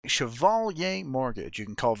Chevalier Mortgage. You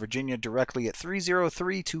can call Virginia directly at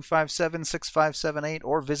 303-257-6578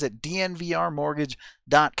 or visit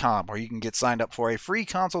DNVRmortgage.com, where you can get signed up for a free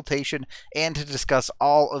consultation and to discuss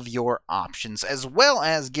all of your options, as well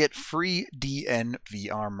as get free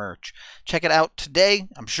DNVR merch. Check it out today.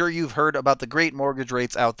 I'm sure you've heard about the great mortgage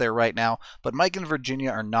rates out there right now, but Mike and Virginia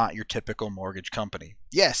are not your typical mortgage company.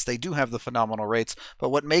 Yes, they do have the phenomenal rates, but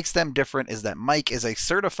what makes them different is that Mike is a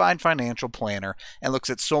certified financial planner and looks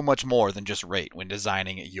at so much more than just rate when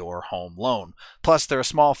designing your home loan. Plus, they're a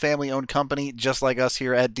small family-owned company just like us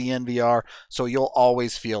here at DNVR, so you'll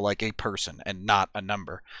always feel like a person and not a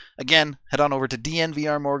number. Again, head on over to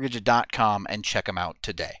DNVRmortgage.com and check them out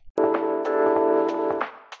today.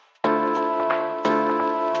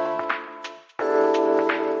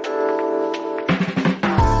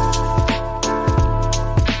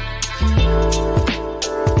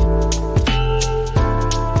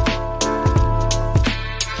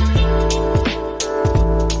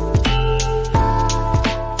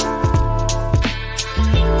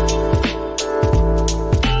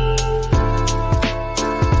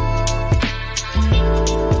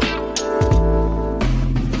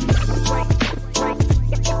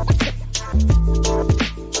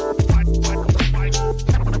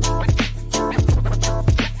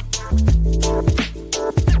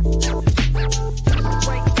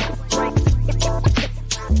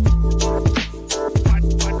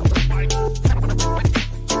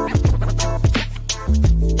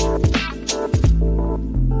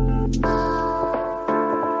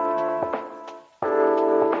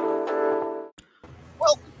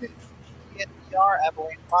 DNVR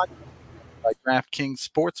Avalanche Podcast by DraftKings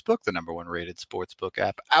Sportsbook, the number one rated sportsbook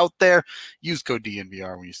app out there. Use code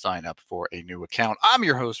DNVR when you sign up for a new account. I'm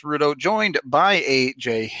your host, Rudo, joined by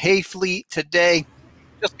AJ Hayfley today.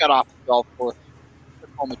 Just got off the golf course.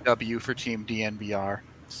 Took home a W for Team DNVR.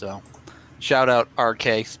 So shout out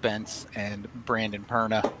RK, Spence, and Brandon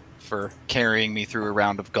Perna for carrying me through a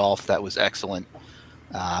round of golf. That was excellent.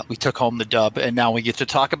 We took home the dub, and now we get to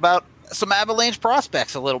talk about some Avalanche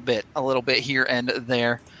prospects a little bit here and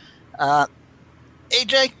there.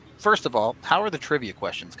 AJ, first of all, how are the trivia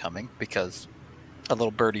questions coming? Because a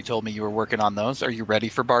little birdie told me you were working on those. Are you ready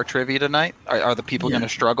for bar trivia tonight? Are the people going to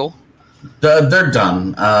struggle? They're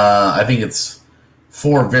done. I think it's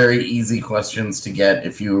 4 very easy questions to get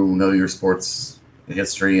if you know your sports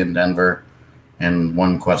history in Denver, and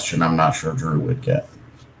 1 question I'm not sure Drew would get.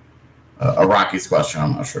 A Rockies question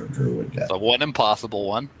I'm not sure Drew would get. So 1 impossible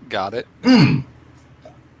one. Got it.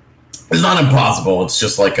 It's not impossible. It's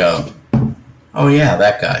just like oh yeah,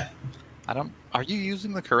 that guy. Are you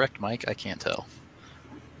using the correct mic? I can't tell.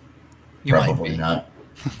 You Probably not.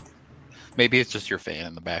 Maybe it's just your fan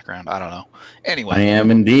in the background. I don't know. Anyway. I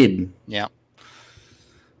am indeed. Yeah.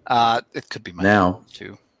 It could be my now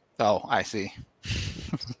too. Oh, I see.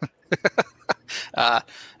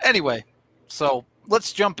 Anyway, so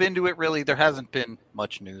let's jump into it. Really, there hasn't been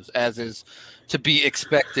much news, as is to be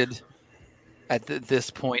expected at this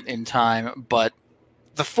point in time. But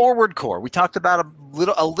the forward core, we talked about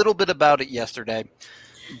a little bit about it yesterday,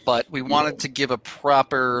 but we wanted to give a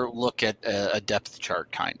proper look at a depth chart,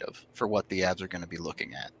 kind of, for what the Avs are going to be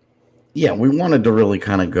looking at. Yeah, we wanted to really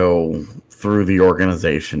kind of go through the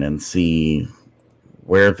organization and see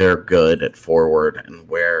where they're good at forward and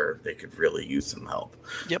where they could really use some help.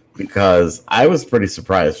 Yep. Because I was pretty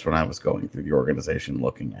surprised when I was going through the organization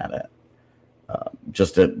looking at it.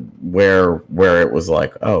 Just at where it was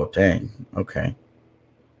like, oh, dang, okay.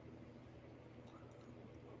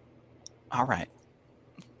 All right.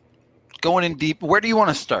 Going in deep, where do you want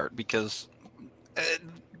to start? Because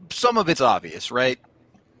some of it's obvious, right?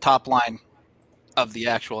 Top line of the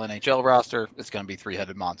actual NHL roster is going to be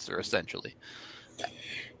three-headed monster, essentially.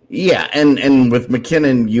 Yeah, and with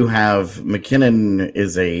McKinnon, McKinnon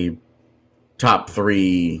is a top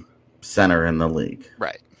 3 center in the league.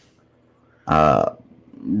 Right.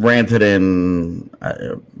 Rantanen,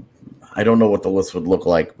 I don't know what the list would look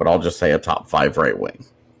like, but I'll just say a top 5 right wing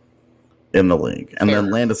in the league. And then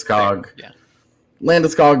Landeskog. Yeah.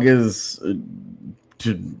 Landeskog is,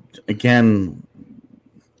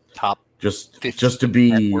 top just to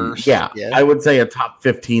be, I would say a top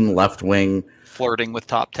 15 left wing. Flirting with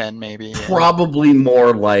top 10, maybe. Probably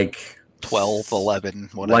more like 12, 11,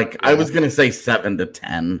 whatever. Like, I was going to say 7 to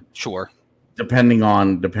 10. Sure. Depending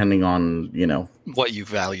on, what you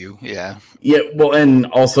value. Yeah. Yeah. Well, and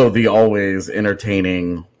also the always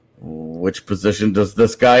entertaining, which position does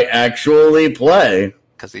this guy actually play?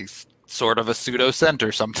 Because he's sort of a pseudo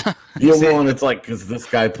center sometimes. Yeah. Well, and it's like, because this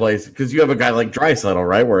guy plays, because you have a guy like Draisaitl,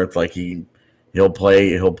 right? Where it's like he'll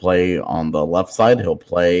play on the left side. He'll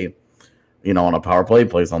play on a power play,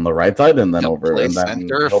 plays on the right side, and then he'll over play and then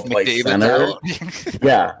center, he'll play McDavid's center. out.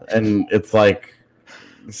 Yeah, and it's like,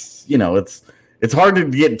 it's hard to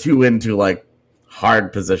get too into like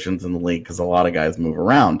hard positions in the league because a lot of guys move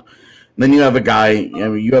around. And then you have a guy,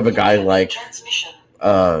 you have a guy like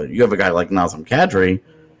Nazem Kadri,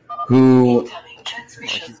 who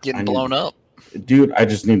he's getting blown up. Dude, I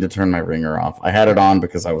just need to turn my ringer off. I had it on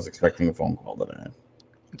because I was expecting a phone call today.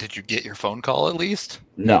 Did you get your phone call at least?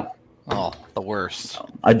 No. Oh, the worst.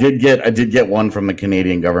 I did get one from the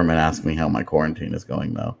Canadian government asking me how my quarantine is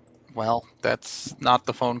going, though. Well, that's not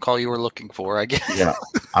the phone call you were looking for, I guess. Yeah,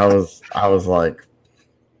 I was like,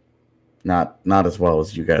 not as well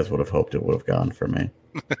as you guys would have hoped it would have gone for me.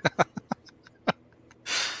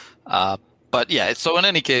 But yeah, so in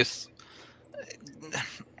any case,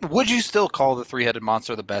 would you still call the three-headed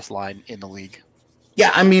monster the best line in the league?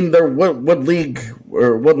 Yeah, I mean, what league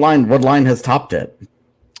or what line has topped it?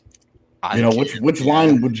 Which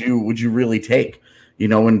line would you really take?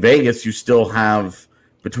 In Vegas, you still have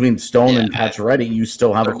between Stone and Pacioretty, you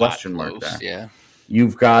still have a question mark there. Yeah,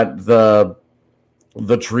 you've got the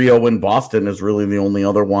trio in Boston is really the only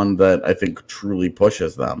other one that I think truly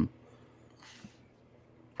pushes them.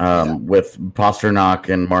 With Pasternak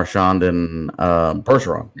and Marchand and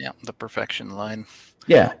Bergeron. Yeah, the perfection line.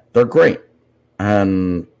 Yeah, they're great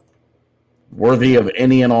and worthy of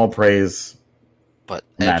any and all praise. But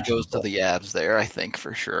edge goes to the Avs there, I think,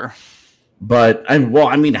 for sure. But,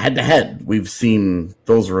 head to head, we've seen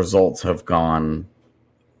those results have gone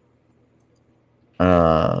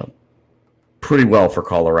pretty well for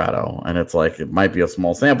Colorado. And it's like, it might be a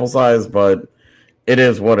small sample size, but it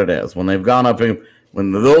is what it is. When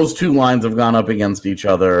those two lines have gone up against each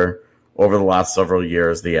other over the last several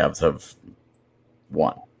years, the Avs have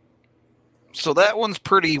won. So that one's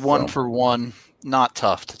pretty one for one. Not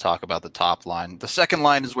tough to talk about the top line. The second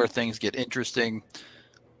line is where things get interesting.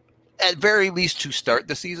 At very least to start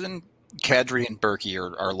the season, Kadri and Berkey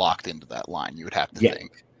are locked into that line, you would have to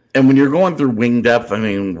think. And when you're going through wing depth, I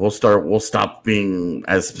mean, we'll stop being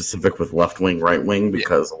as specific with left wing, right wing,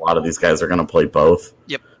 because a lot of these guys are going to play both.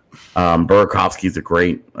 Yep. Burakovsky's a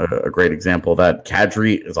great example of that.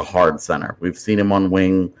 Kadri is a hard center. We've seen him on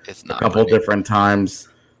wing a couple different times.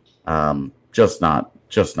 Just not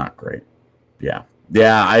great. Yeah.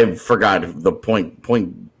 I forgot the point.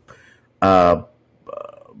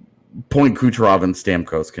 Kucherov and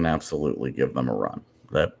Stamkos can absolutely give them a run.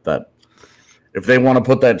 That if they want to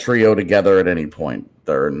put that trio together at any point,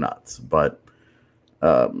 they're nuts. But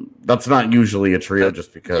that's not usually a trio,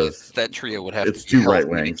 just because that trio would have it's to be two right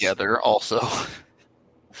wings together. Also,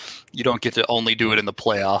 you don't get to only do it in the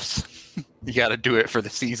playoffs. You got to do it for the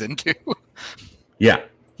season too. Yeah,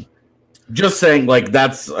 just saying, like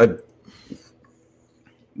that's a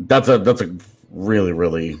really,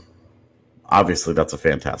 really obviously that's a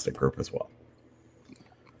fantastic group as well.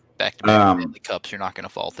 Back to back Stanley Cups, you're not going to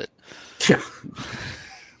fault it. Yeah.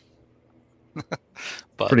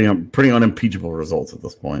 But pretty unimpeachable results at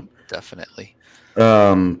this point. Definitely.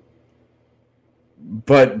 But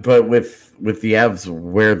with the Avs,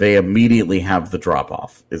 where they immediately have the drop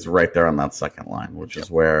off is right there on that second line, which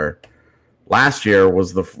is where last year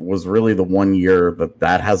was really the one year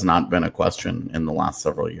that has not been a question in the last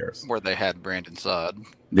several years. Where they had Brandon Saad.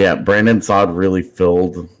 Yeah, Brandon Saad really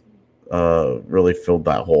filled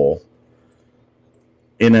that hole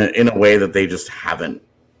in a way that they just haven't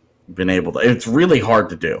been able to. It's really hard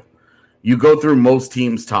to do. You go through most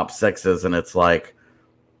teams' top sixes, and it's like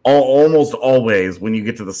almost always when you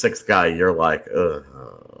get to the sixth guy, you're like,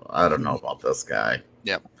 I don't know about this guy.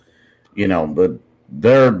 Yep. But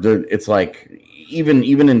it's like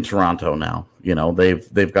even in Toronto now,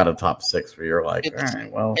 they've got a top six where you're like, all right,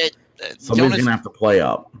 well, somebody's gonna have to play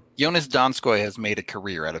up. Jonas Donskoy has made a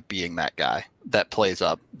career out of being that guy that plays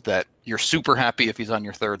up, that you're super happy if he's on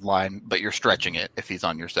your third line, but you're stretching it if he's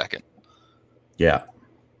on your second. Yeah.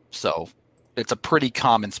 So it's a pretty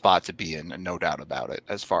common spot to be in, and no doubt about it,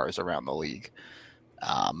 as far as around the league.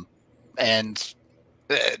 And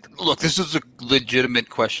look, this is a legitimate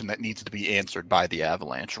question that needs to be answered by the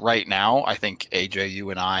Avalanche. Right now, I think, AJ,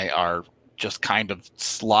 you and I are just kind of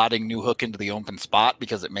slotting Newhook into the open spot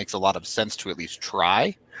because it makes a lot of sense to at least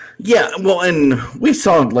try. Yeah, well, and we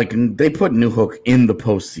saw they put Newhook in the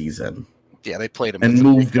postseason. Yeah, they played him and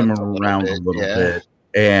moved him around a little bit.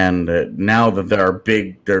 And now that there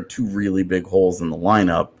are two really big holes in the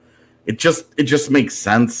lineup, it just makes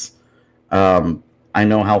sense. I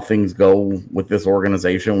know how things go with this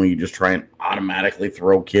organization when you just try and automatically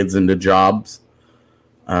throw kids into jobs.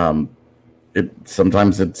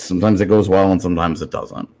 Sometimes it goes well and sometimes it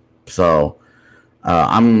doesn't. So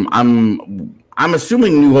I'm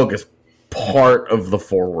assuming Newhook is part of the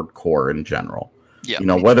forward core in general. Yeah. You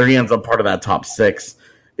know, whether he ends up part of that top 6,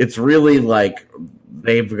 it's really like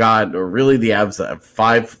they've got really the Avs have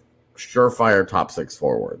 5 surefire top 6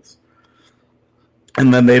 forwards.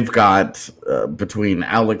 And then they've got between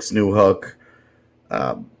Alex Newhook,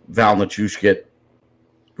 Val Nichushkin,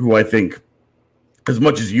 who I think, as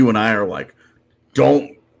much as you and I are like,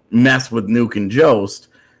 don't mess with Nuke and Jost,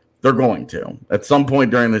 they're going to. At some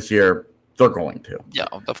point during this year, they're going to. Yeah,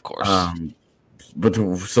 of course. But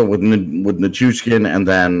so with Nichushkin and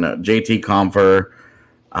then JT Compher,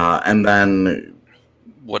 and then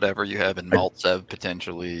whatever you have in Maltsev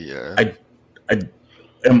potentially. I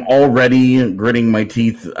am already gritting my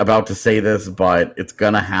teeth about to say this, but it's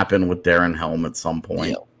gonna happen with Darren Helm at some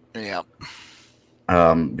point. Yeah.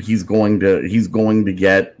 He's going to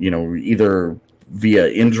get, you know, either via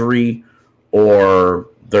injury or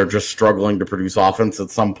they're just struggling to produce offense at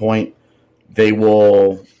some point. Things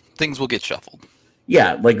will get shuffled.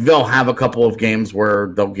 Yeah, like they'll have a couple of games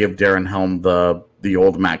where they'll give Darren Helm the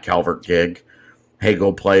old Matt Calvert gig. Hey,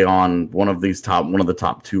 go play on one of the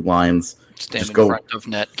top 2 lines. Stand in front of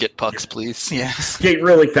net, get pucks, please. Yeah. Skate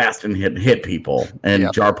really fast and hit people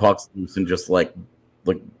and jar pucks loose and just like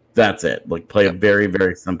that's it. Like play a very,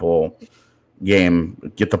 very simple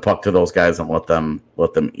game. Get the puck to those guys and let them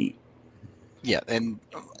eat. Yeah, and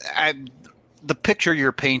the picture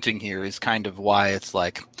you're painting here is kind of why it's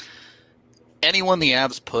like anyone the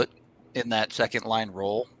Avs put in that second line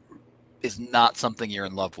role is not something you're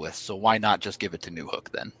in love with. So why not just give it to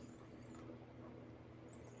Newhook then?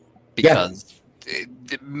 Because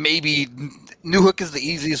maybe Newhook is the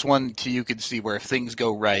easiest one you could see where if things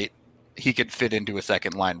go right, he could fit into a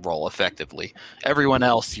second line role effectively. Everyone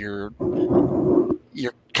else, you're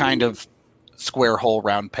kind of square hole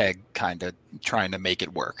round peg, kind of trying to make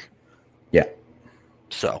it work. Yeah.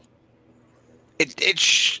 So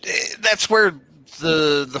that's where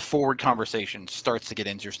the forward conversation starts to get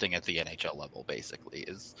interesting at the NHL level. Basically,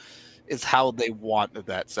 is how they want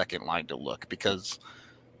that second line to look, because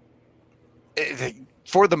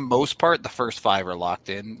for the most part, the first 5 are locked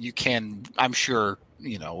in. You can, I'm sure,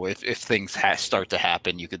 you know, if things start to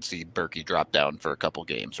happen, you could see Berkey drop down for a couple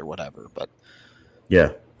games or whatever. But yeah,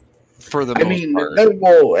 for the most part,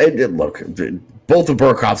 look, both of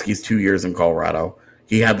Burakovsky's 2 years in Colorado,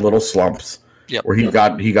 he had little slumps where he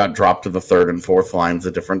got dropped to the 3rd and 4th lines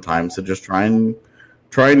at different times to just try and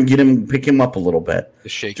pick him up a little bit.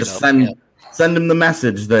 Send him the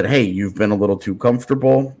message that, hey, you've been a little too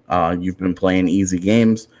comfortable. You've been playing easy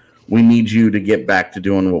games. We need you to get back to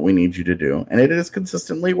doing what we need you to do. And it has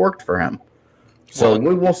consistently worked for him. So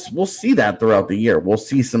we'll see that throughout the year. We'll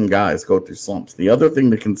see some guys go through slumps. The other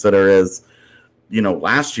thing to consider is, you know,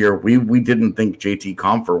 last year we didn't think JT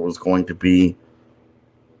Compher was going to be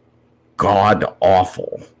god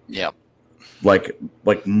awful. Yep. Like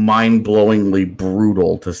mind-blowingly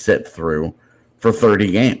brutal to sit through for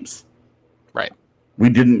 30 games. Right. We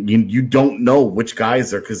didn't. You don't know which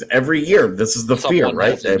guys are, because every year this is the fear,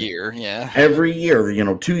 right? Every year, yeah. Every year, you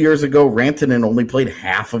know, 2 years ago, Rantanen only played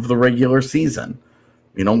half of the regular season.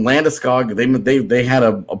 You know, Landeskog, they had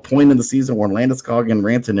a point in the season where Landeskog and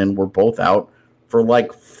Rantanen were both out for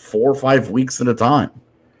like 4 or 5 weeks at a time.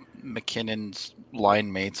 McKinnon's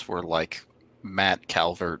line mates were like Matt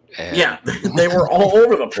Calvert. And... yeah, they were all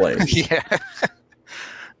over the place. Yeah.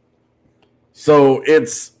 So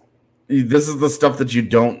this is the stuff that you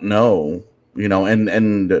don't know, you know, and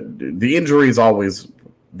the injuries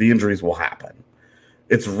will happen.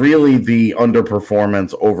 It's really the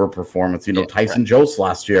underperformance, overperformance. You know, Tyson Jost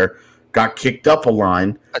last year got kicked up a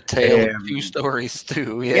line. A tale of 2 stories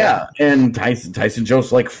too. Yeah, and Tyson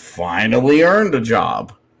Jost finally earned a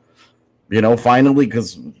job. You know, finally,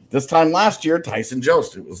 because this time last year, Tyson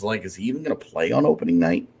Jost, it was like, is he even going to play on opening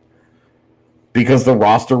night? Because the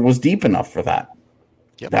roster was deep enough for that.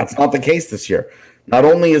 Yep. That's not the case this year. Not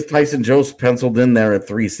only is Tyson Jost penciled in there at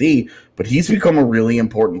 3C, but he's become a really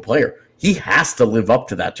important player. He has to live up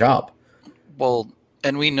to that job. Well,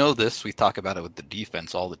 and we know this. We talk about it with the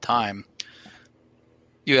defense all the time.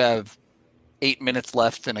 You have 8 minutes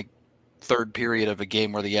left in a third period of a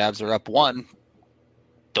game where the Avs are up 1.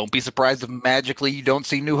 Don't be surprised if magically you don't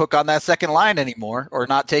see Newhook on that second line anymore or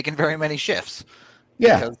not taking very many shifts.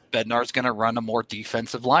 Yeah. Because Bednar's going to run a more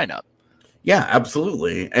defensive lineup. Yeah,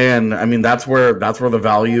 absolutely. And I mean, that's where the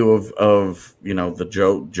value of you know,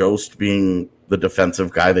 the Jost being the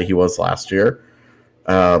defensive guy that he was last year.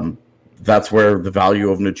 That's where the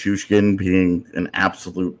value of Nichushkin being an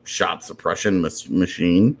absolute shot suppression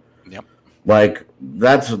machine. Yep. Like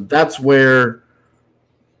that's where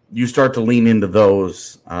you start to lean into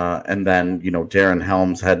those, and then Darren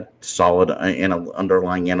Helms had solid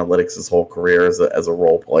underlying analytics his whole career as a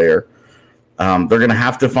role player. They're going to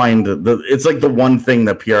have to find it's like the one thing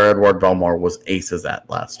that Pierre-Edouard Bellemare was aces at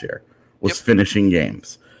last year was finishing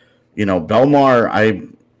games.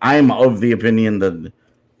 Bellemare, I'm of the opinion that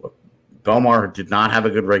Bellemare did not have a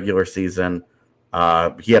good regular season.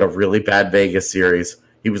 He had a really bad Vegas series.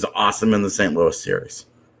 He was awesome in the St. Louis series.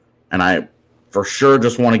 And I for sure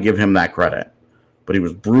just want to give him that credit. But he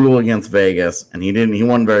was brutal against Vegas, and he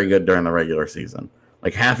wasn't very good during the regular season.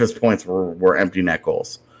 Like half his points were empty net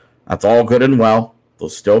goals. That's all good and well.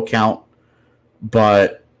 Those still count.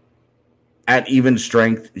 But at even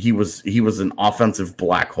strength, he was an offensive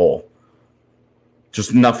black hole.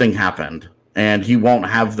 Just nothing happened. And he won't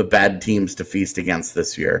have the bad teams to feast against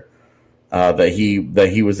this year. That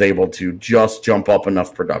he was able to just jump up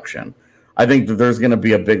enough production. I think that there's going to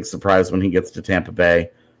be a big surprise when he gets to Tampa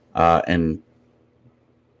Bay and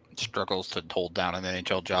struggles to hold down an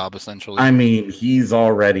NHL job, essentially. I mean, he's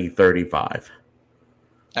already 35.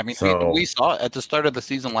 I mean, we saw at the start of the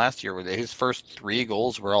season last year, his first 3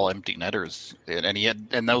 goals were all empty netters,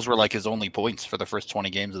 and those were like his only points for the first 20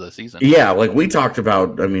 games of the season. Yeah, like we talked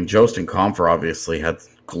about. I mean, Jost and Comfer obviously had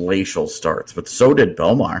glacial starts, but so did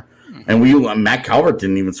Bellemare. Mm-hmm. And Matt Calvert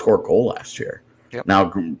didn't even score a goal last year. Yep. Now,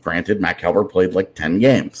 granted, Matt Calvert played like 10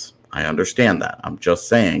 games. I understand that. I'm just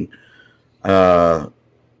saying,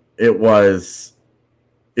 it was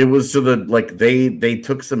to the like they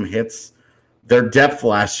took some hits. Their depth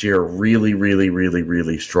last year really, really, really,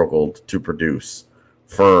 really struggled to produce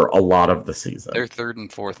for a lot of the season. Their third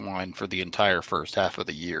and fourth line for the entire first half of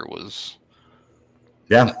the year was...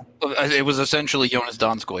 Yeah. It was essentially Jonas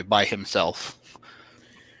Donskoi by himself.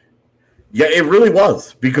 Yeah, it really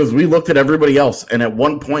was, because we looked at everybody else, and at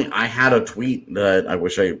one point I had a tweet that I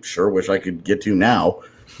wish I could get to now.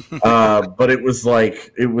 But it was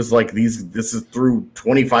like this is through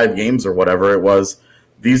 25 games or whatever it was.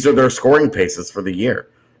 These are their scoring paces for the year.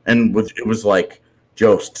 And it was like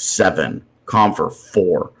Jost 7, Comfer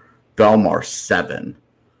 4, Bellemare 7.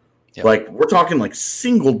 Yep. Like, we're talking like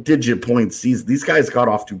single-digit point seasons. These guys got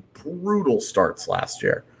off to brutal starts last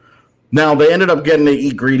year. Now, they ended up getting to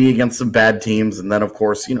eat greedy against some bad teams, and then, of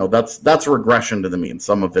course, that's regression to the mean.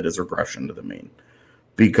 Some of it is regression to the mean.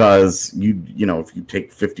 Because, if you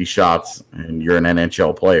take 50 shots and you're an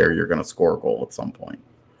NHL player, you're going to score a goal at some point.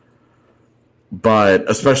 But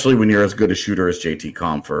especially when you're as good a shooter as JT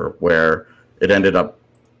Compher, where it ended up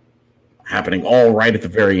happening all right at the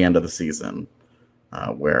very end of the season,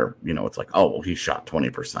 where, it's like, oh, well, he shot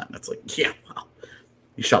 20%. It's like, yeah, well,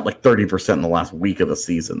 he shot like 30% in the last week of the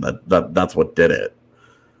season. That's what did it.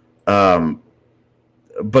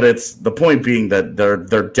 But it's the point being that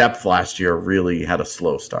their depth last year really had a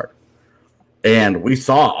slow start. And we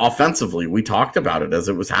saw offensively, we talked about it as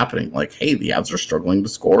it was happening. Like, hey, the Avs are struggling to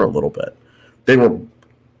score a little bit. They were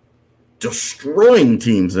destroying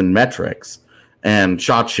teams in metrics and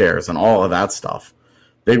shot shares and all of that stuff.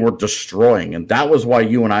 They were destroying, and that was why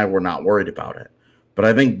you and I were not worried about it. But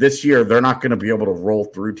I think this year they're not going to be able to roll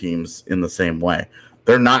through teams in the same way.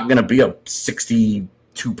 They're not going to be a 62%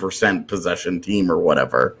 possession team or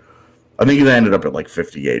whatever. I think they ended up at like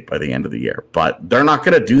 58 by the end of the year, but they're not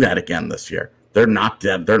going to do that again this year. They're not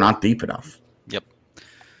deep enough. Yep.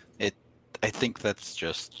 I think that's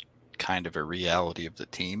just kind of a reality of the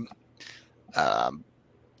team.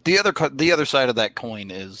 The other side of that coin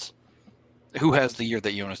is who has the year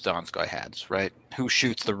that Jonas Donskoi has, right? Who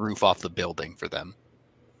shoots the roof off the building for them?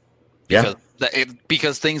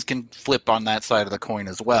 Because things can flip on that side of the coin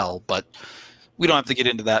as well, but we don't have to get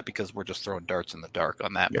into that because we're just throwing darts in the dark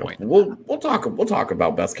on that point. We'll talk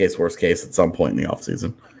about best case, worst case at some point in the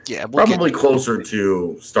offseason. Yeah, probably closer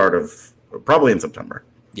to probably in September.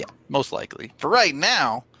 Yeah, most likely. For right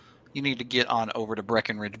now, you need to get on over to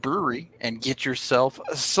Breckenridge Brewery and get yourself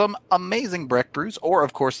some amazing Breck brews, or,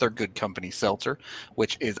 of course, their Good Company Seltzer,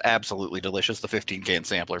 which is absolutely delicious, the 15-can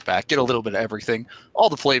sampler pack. Get a little bit of everything. All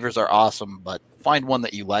the flavors are awesome, but find one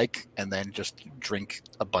that you like and then just drink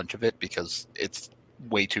a bunch of it because it's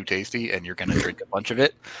way too tasty and you're going to drink a bunch of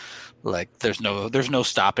it. Like, there's no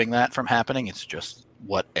stopping that from happening. It's just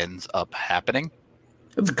what ends up happening.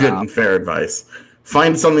 That's good and fair advice.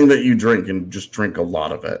 Find something that you drink and just drink a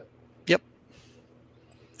lot of it.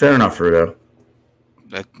 Fair enough, Rudo.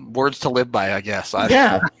 Words to live by, I guess.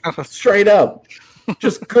 Yeah, straight up.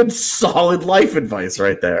 Just good, solid life advice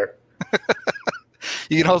right there.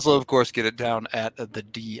 You can also, of course, get it down at the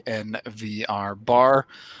DNVR bar.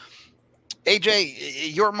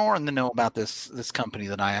 AJ, you're more in the know about this company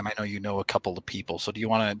than I am. I know you know a couple of people. So do you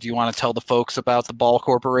want to tell the folks about the Ball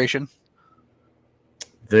Corporation?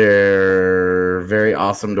 They're very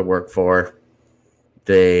awesome to work for.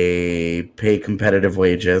 They pay competitive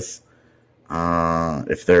wages.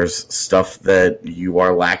 If there's stuff that you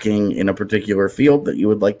are lacking in a particular field that you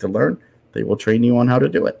would like to learn, they will train you on how to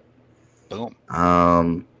do it. Boom.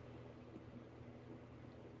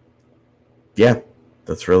 Yeah,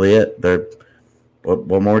 that's really it.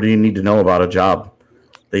 What more do you need to know about a job?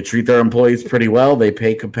 They treat their employees pretty well. They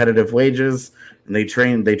pay competitive wages, and they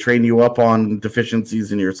train you up on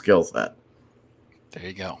deficiencies in your skill set. There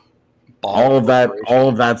you go. All of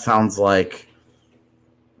that sounds like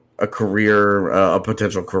a career, a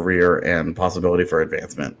potential career, and possibility for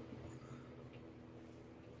advancement.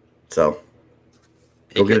 So,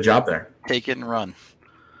 go get a job there. Take it and run.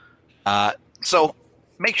 So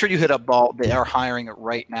make sure you hit up Ball. They are hiring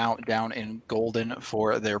right now down in Golden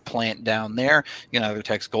for their plant down there. You can either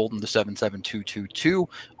text Golden to 77222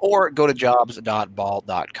 or go to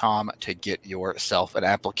jobs.ball.com to get yourself an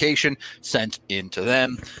application sent into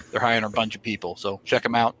them. They're hiring a bunch of people, so check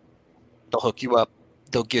them out. They'll hook you up.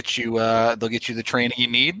 They'll get you the training you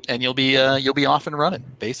need, and you'll be off and running,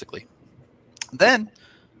 basically. Then,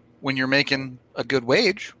 when you're making a good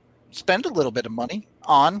wage, spend a little bit of money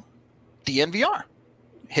on DNVR.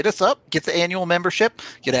 Hit us up, get the annual membership,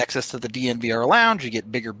 get access to the DNVR Lounge, you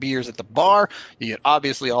get bigger beers at the bar, you get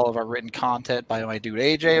obviously all of our written content by my dude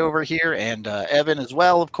AJ over here, and Evan as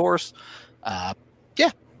well, of course.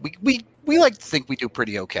 We like to think we do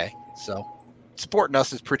pretty okay, so supporting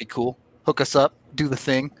us is pretty cool. Hook us up, do the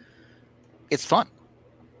thing. It's fun.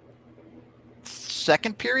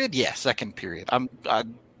 Second period? Yeah, second period.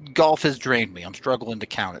 Golf has drained me. I'm struggling to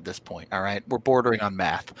count at this point, all right? We're bordering on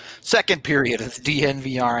math. Second period is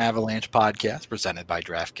DNVR Avalanche Podcast presented by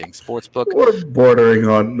DraftKings Sportsbook. We're bordering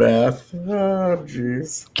on math. Oh,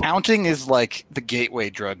 jeez. Counting is like the gateway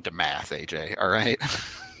drug to math, AJ, all right?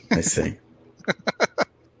 I see.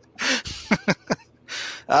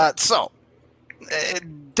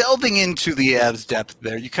 Delving into the Avs depth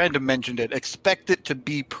there, you kind of mentioned it. Expect it to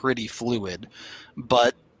be pretty fluid,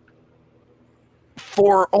 but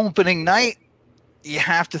for opening night, you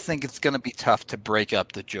have to think it's going to be tough to break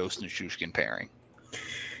up the Jost and Shushkin pairing.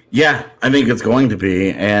 Yeah, I think it's going to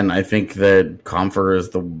be, and I think that Compher is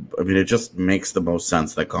it just makes the most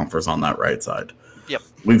sense that Compher's on that right side. Yep.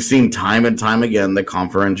 We've seen time and time again that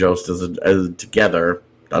Compher and Jost as together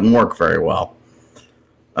doesn't work very well.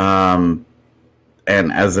 And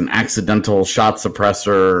as an accidental shot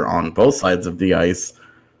suppressor on both sides of the ice,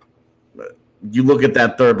 you look at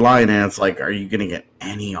that third line and it's like, are you going to get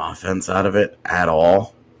any offense out of it at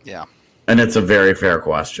all? Yeah. And it's a very fair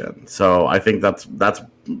question. So I think that's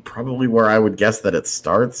probably where I would guess that it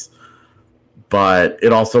starts. But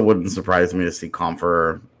it also wouldn't surprise me to see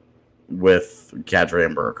Compher with Kadri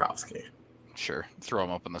and Burakovsky. Sure. Throw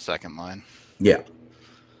them up in the second line. Yeah.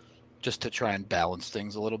 Just to try and balance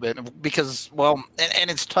things a little bit. Because, well,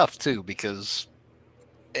 and it's tough too because,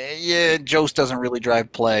 Jost doesn't really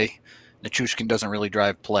drive play. Nichushkin doesn't really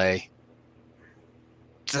drive play.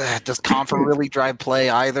 Does Compher really drive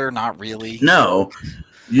play either? Not really. No.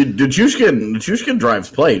 Nichushkin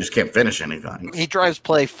drives play. He just can't finish anything. He drives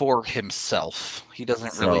play for himself. He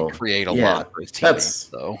doesn't really create a lot for his teammates,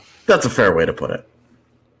 though. That's a fair way to put it.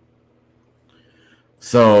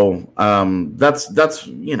 So that's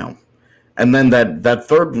and then that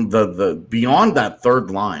third the beyond that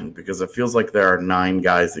third line, because it feels like there are 9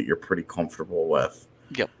 guys that you're pretty comfortable with.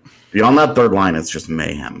 Yep. Beyond that third line, it's just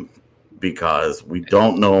mayhem because we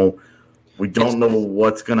don't know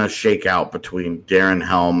what's going to shake out between Darren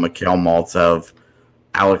Helm, Mikhail Maltsev,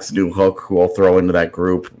 Alex Newhook, who I'll throw into that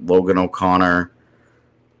group, Logan O'Connor,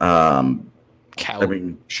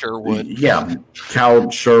 Sherwood. Yeah, Cal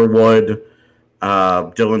Sherwood,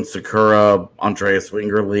 Dylan Sakura, Andreas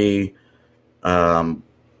Wingerly,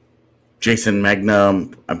 Jason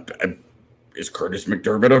Magnum. Is Curtis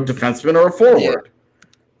McDermott a defenseman or a forward? Yeah.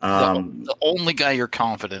 The only guy you're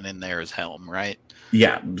confident in there is Helm, right?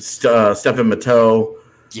 Yeah, Stefan Matteau.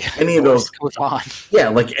 Yeah, any of those goes on. Yeah,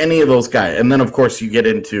 like any of those guys, and then of course you get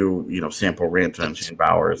into Sampo Ranta and Shane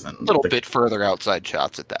Bowers and a little bit further outside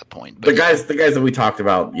shots at that point. But the guys that we talked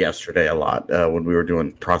about yesterday a lot when we were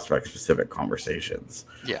doing prospect specific conversations.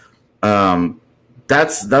 Yeah,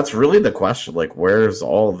 that's really the question. Like, where's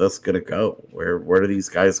all of this going to go? Where do these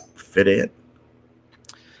guys fit in?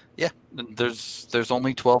 Yeah, there's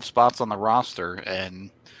only 12 spots on the roster,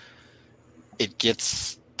 and it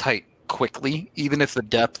gets tight quickly. Even if the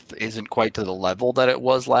depth isn't quite to the level that it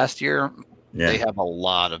was last year, They have a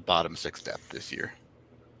lot of bottom 6 depth this year.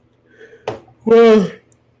 Well,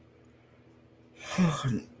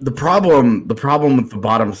 the problem with the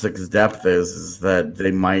bottom 6 depth is that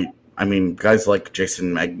they might. I mean, guys like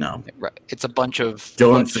Jason Megna. Right. It's a bunch of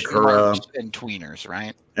Dylan Sakura and tweeners,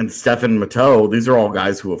 right? And Stefan Matteau. These are all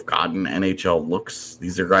guys who have gotten NHL looks.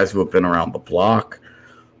 These are guys who have been around the block.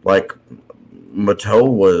 Like, Matteau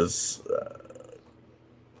was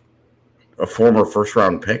a former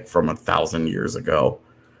first-round pick from 1,000 years ago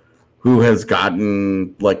who has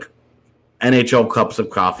gotten, like, NHL cups of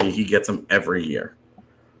coffee. He gets them every year.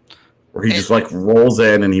 Where he just, like, rolls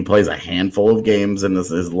in and he plays a handful of games in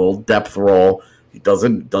his little depth role. He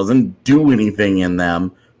doesn't do anything in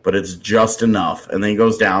them, but it's just enough. And then he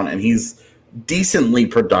goes down and he's decently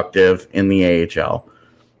productive in the AHL.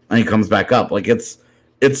 And he comes back up. Like, it's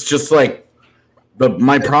just like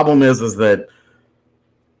my problem is that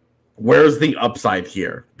where's the upside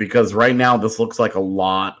here? Because right now this looks like a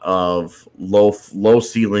lot of low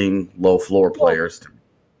ceiling, low floor players.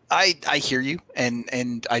 I hear you,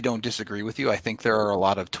 and I don't disagree with you. I think there are a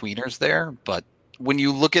lot of tweeners there, but when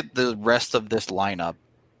you look at the rest of this lineup,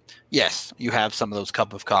 yes, you have some of those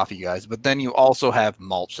cup of coffee guys, but then you also have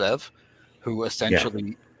Maltsev, who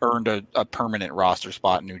essentially earned a permanent roster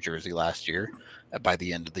spot in New Jersey last year by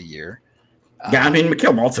the end of the year. Yeah, I mean,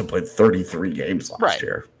 Mikhail Maltsev played 33 games last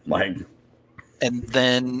year. Like, and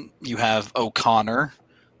then you have O'Connor,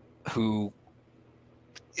 who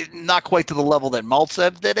not quite to the level that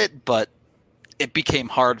Maltsev did it, but it became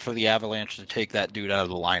hard for the Avalanche to take that dude out of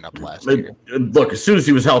the lineup last year. Look, as soon as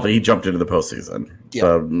he was healthy, he jumped into the postseason.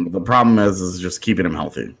 Yep. The problem is just keeping him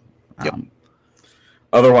healthy. Yep.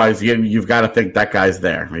 Otherwise, you've got to think that guy's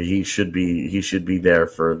there. He should be there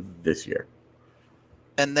for this year.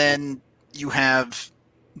 And then you have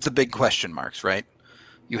the big question marks, right?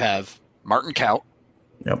 You have Martin Kaut.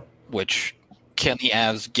 Yep. Which, can the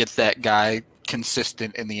Avs get that guy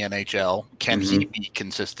consistent in the NHL? Can he be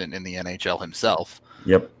consistent in the NHL himself?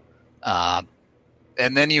 Yep.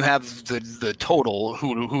 And then you have the total,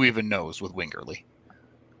 who even knows, with Wingerly.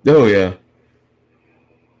 Oh, yeah.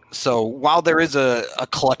 So while there is a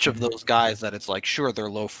clutch of those guys that it's like, sure, they're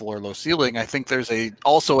low floor, low ceiling, I think there's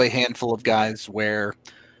also a handful of guys where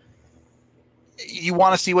you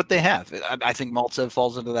want to see what they have. I think Maltsev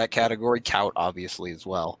falls into that category. Kaut, obviously, as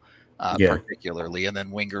well, particularly. And then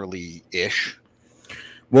Wingerly-ish.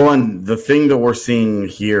 Well, and the thing that we're seeing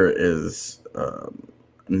here is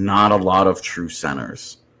not a lot of true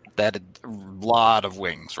centers. That a lot of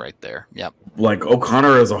wings right there. Yep. Like,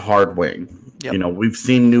 O'Connor is a hard wing. Yep. You know, we've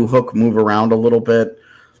seen Newhook move around a little bit.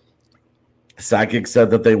 Sakic said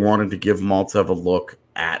that they wanted to give Maltsev a look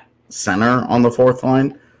at center on the fourth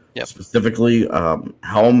line. Yep. Specifically,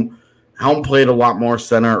 Helm played a lot more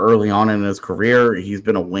center early on in his career. He's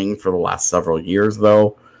been a wing for the last several years,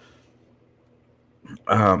 though.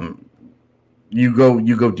 You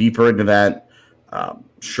go deeper into that.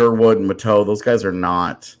 Sherwood and Matteau, those guys are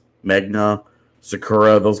not. Megna,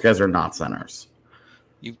 Sakura, those guys are not centers.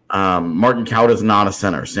 Martin Kaut is not a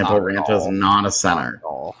center. Sampo Ranta is not a center.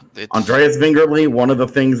 Andreas Wingerly, one of the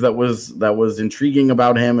things that was intriguing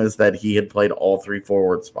about him is that he had played all three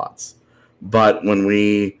forward spots. But when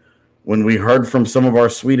we heard from some of our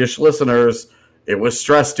Swedish listeners, it was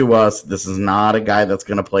stressed to us, this is not a guy that's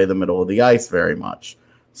going to play the middle of the ice very much.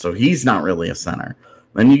 So he's not really a center.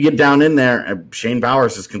 Then you get down in there, and Shane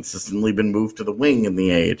Bowers has consistently been moved to the wing in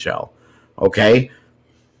the AHL. Okay,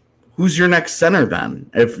 who's your next center then?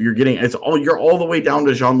 If you're you're all the way down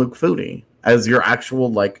to Jean-Luc Foudy as your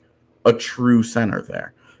actual, like, a true center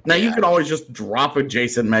there. Now you can always just drop a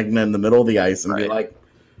Jason Megna in the middle of the ice and be like,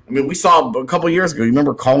 I mean, we saw a couple years ago. You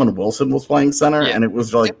remember Colin Wilson was playing center, and it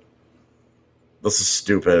was like, this is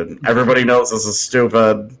stupid. Everybody knows this is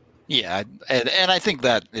stupid. Yeah, and I think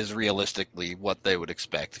that is realistically what they would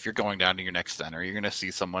expect. If you're going down to your next center, you're going to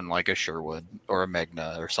see someone like a Sherwood or a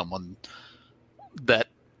Megna or someone that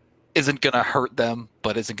isn't going to hurt them,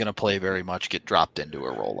 but isn't going to play very much, get dropped into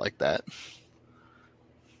a role like that.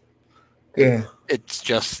 Yeah. It's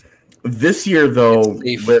just... This year, though,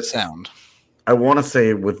 with sound. I want to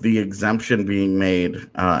say with the exemption being made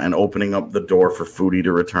and opening up the door for Foudy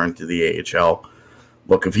to return to the AHL,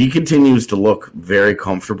 look, if he continues to look very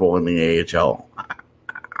comfortable in the AHL,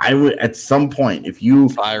 I would at some point, if you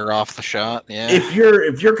fire off the shot, if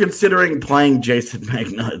you're considering playing Jason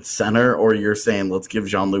Megna at center, or you're saying let's give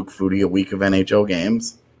Jean-Luc Foudy a week of NHL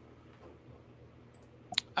games.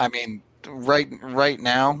 I mean, right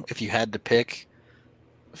now, if you had to pick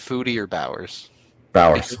Foudy or Bowers,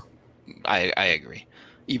 I agree.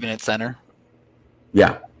 Even at center.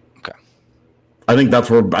 Yeah. Okay. I think that's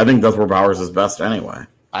where Bowers is best anyway.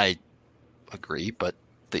 I agree, but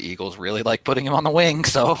the Eagles really like putting him on the wing,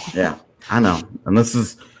 so yeah, I know. And this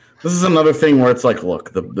is another thing where it's like,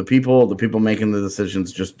 look, the people making the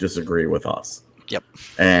decisions just disagree with us. Yep.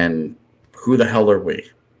 And who the hell are we?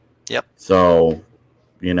 Yep. So,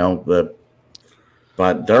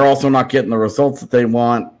 but they're also not getting the results that they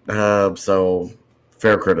want. So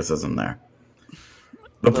fair criticism there.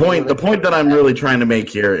 The point that I'm really trying to make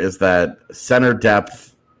here is that center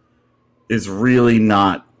depth is really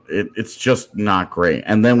not. It's just not great.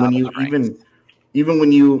 And then when you even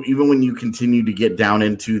when you continue to get down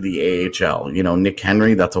into the AHL, Nick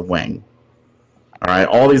Henry, that's a wing. All right,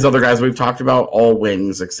 all these other guys we've talked about, all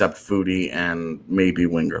wings except Foodie and maybe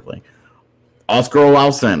Wingerly. Oscar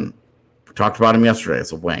Olausson, we talked about him yesterday.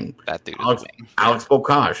 It's a wing. That dude is a wing. Alex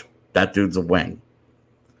Bocage, that dude's a wing.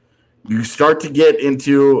 You start to get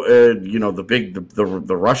into,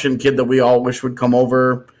 the Russian kid that we all wish would come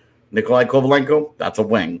over, Nikolai Kovalenko. That's a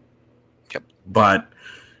wing. Yep. But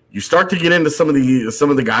you start to get into some of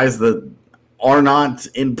the guys that are not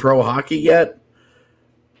in pro hockey yet.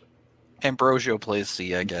 Ambrosio plays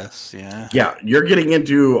C, I guess. Yeah. Yeah, you're getting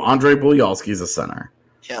into Andre Bulyalski's a center.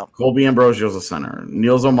 Yeah. Colby Ambrosio's a center.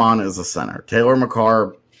 Niels Oman is a center. Taylor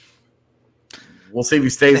McCarr, we'll see if he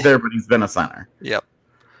stays there, but he's been a center. Yep.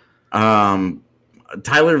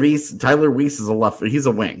 Tyler Weiss is a left. He's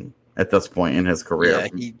a wing at this point in his career.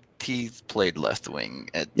 Yeah, he's played left wing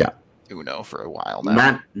at Uno for a while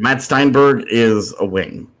now. Matt Steinberg is a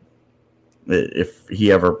wing. If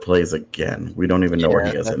he ever plays again, we don't even know where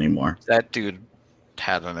he is anymore. That dude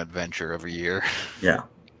had an adventure of a year. Yeah.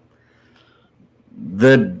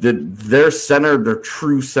 Their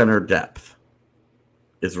true center depth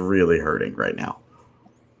is really hurting right now.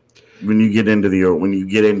 When you get into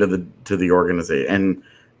the organization, and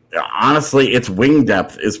honestly, its wing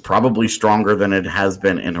depth is probably stronger than it has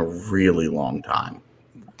been in a really long time.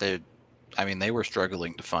 They were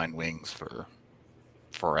struggling to find wings for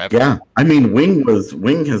forever. Yeah, I mean, wing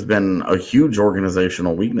has been a huge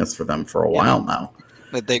organizational weakness for them for a while now.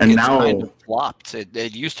 But they kind of flopped.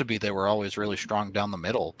 It used to be they were always really strong down the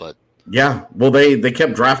middle, but yeah, well, they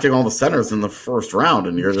kept drafting all the centers in the first round,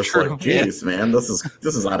 and you're just like, geez, man, this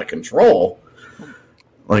is out of control.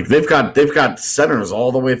 Like they've got centers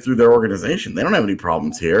all the way through their organization. They don't have any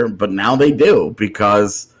problems here, but now they do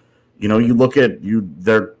because you look at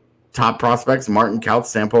their top prospects: Martin Kaut,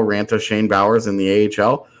 Sampo Ranta, Shane Bowers in the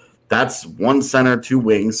AHL. That's one center, two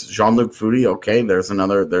wings. Jean-Luc Foodie, okay, there's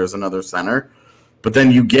another center, but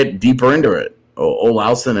then you get deeper into it.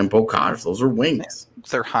 Olausson and Bocage, those are wings.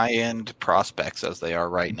 Their high-end prospects, as they are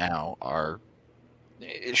right now, are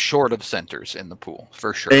short of centers in the pool,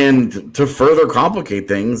 for sure. And to further complicate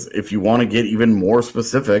things, if you want to get even more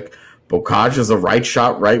specific, Bocage is a right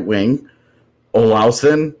shot right wing.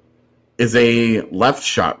 Olausson is a left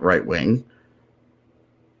shot right wing.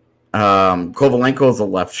 Kovalenko is a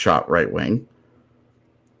left shot right wing.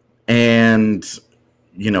 And,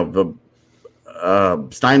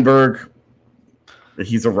 Steinberg,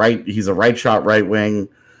 he's a right shot right wing,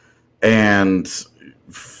 and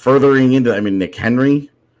furthering into, Nick Henry,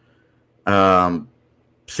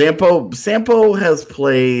 Sampo has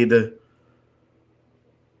played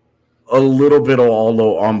a little bit of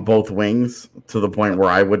all on both wings to the point where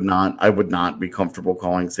I would not be comfortable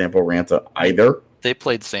calling Sampo Ranta either. They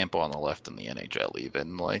played Sampo on the left in the NHL,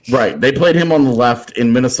 even right. They played him on the left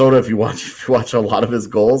in Minnesota. If you watch a lot of his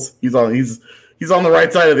goals, he's on the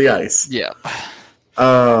right side of the ice. Yeah.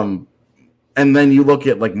 And then you look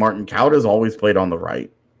at Martin Kaut has always played on the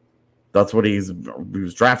right. That's what he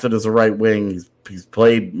was drafted as a right wing. He's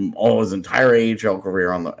played all his entire AHL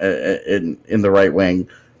career on the in the right wing.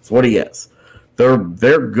 It's what he is. They're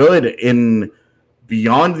good in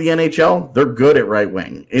beyond the NHL. They're good at right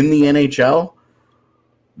wing. In the NHL,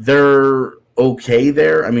 they're okay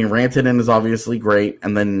there. Rantanen is obviously great,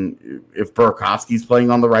 and then if Burakovsky's playing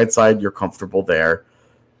on the right side, you're comfortable there.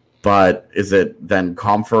 But is it then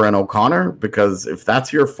Comfer and O'Connor? Because if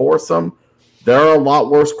that's your foursome, there are a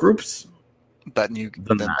lot worse groups than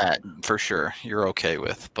that, for sure. You're okay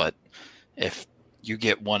with. But if you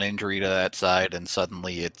get one injury to that side and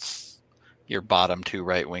suddenly it's your bottom two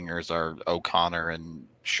right wingers are O'Connor and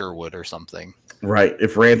Sherwood or something. Right.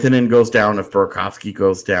 If Rantanen goes down, if Burakovsky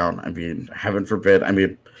goes down, heaven forbid.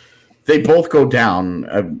 They both go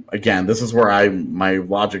down. Again, this is where my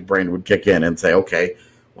logic brain would kick in and say, okay,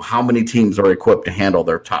 how many teams are equipped to handle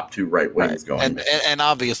their top two right wings going? And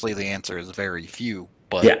obviously the answer is very few.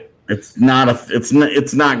 But yeah, it's not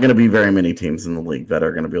going to be very many teams in the league that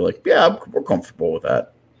are going to be like, yeah, we're comfortable with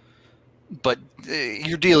that. But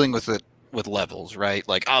you're dealing with it with levels, right?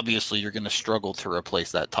 Obviously you're going to struggle to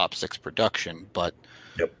replace that top six production, but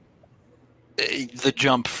the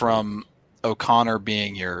jump from O'Connor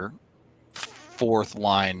being your fourth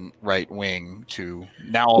line right wing to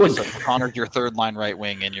now all of a sudden Connor's your third line right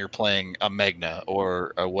wing and you're playing a Magna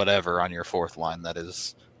or a whatever on your fourth line. That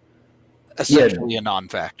is essentially a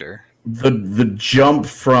non-factor. The jump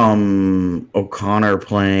from O'Connor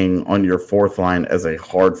playing on your fourth line as a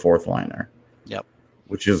hard fourth liner. Yep.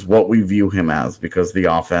 Which is what we view him as, because the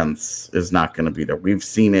offense is not going to be there. We've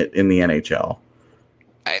seen it in the NHL.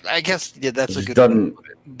 I guess that's a good thing.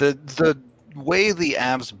 The way the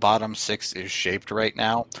Avs bottom six is shaped right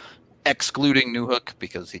now, excluding Newhook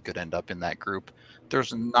because he could end up in that group,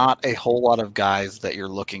 there's not a whole lot of guys that you're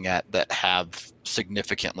looking at that have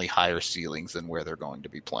significantly higher ceilings than where they're going to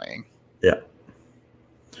be playing. Yeah.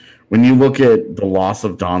 When you look at the loss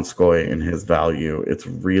of Donskoy and his value,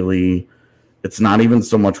 it's not even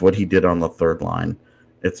so much what he did on the third line.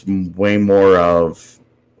 It's way more of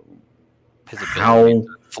his ability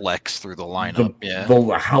to flex through the lineup.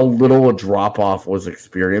 How little a drop-off was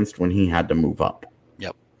experienced when he had to move up.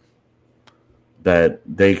 Yep. That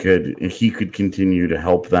he could continue to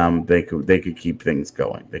help them. They could keep things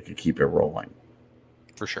going. They could keep it rolling.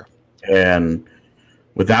 For sure. And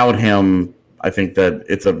without him, I think that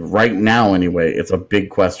right now anyway, it's a big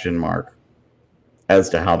question mark as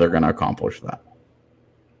to how they're going to accomplish that.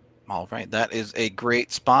 All right. That is a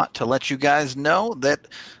great spot to let you guys know that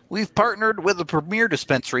we've partnered with a premier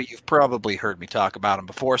dispensary. You've probably heard me talk about them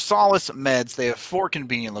before. Solace Meds. They have 4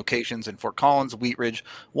 convenient locations in Fort Collins, Wheat Ridge,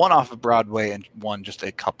 one off of Broadway, and one just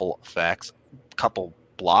a couple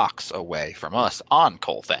blocks away from us on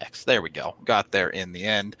Colfax. There we go. Got there in the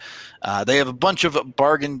end. They have a bunch of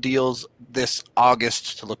bargain deals this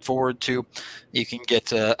August to look forward to. You can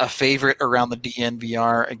get a favorite around the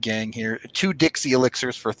DNVR gang here. 2 Dixie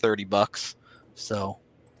elixirs for $30. So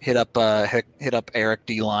hit up Eric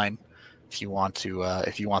D-Line if you want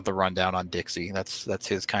the rundown on Dixie. That's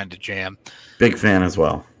his kind of jam. Big fan as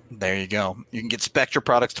well. There you go. You can get Spectra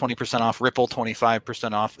products 20% off, Ripple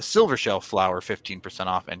 25% off, Silver Shelf flour 15%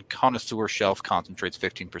 off, and Connoisseur Shelf concentrates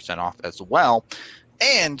 15% off as well.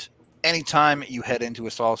 And anytime you head into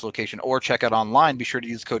a Solace location or check out online, be sure to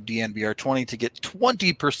use code DNVR20 to get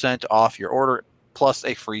 20% off your order plus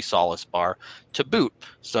a free Solace bar to boot.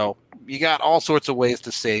 So you got all sorts of ways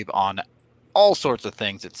to save on all sorts of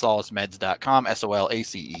things at solacemeds.com,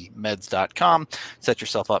 SOLACE meds.com. Set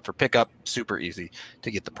yourself up for pickup. Super easy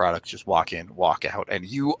to get the products. Just walk in, walk out, and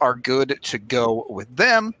you are good to go with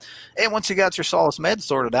them. And once you got your Solace Meds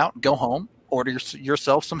sorted out, go home, order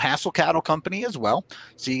yourself some Hassel Cattle Company as well.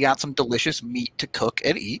 So you got some delicious meat to cook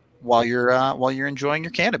and eat while you're enjoying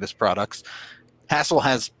your cannabis products. Hassel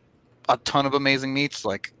has a ton of amazing meats.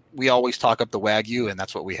 Like, we always talk up the Wagyu, and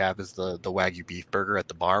that's what we have is the Wagyu beef burger at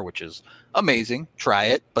the bar, which is amazing. Try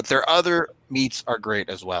it. But their other meats are great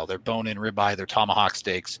as well. Their bone-in ribeye, their tomahawk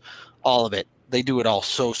steaks, all of it. They do it all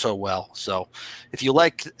so well. So if you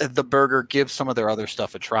like the burger, give some of their other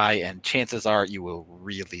stuff a try, and chances are you will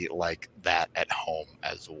really like that at home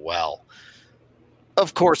as well.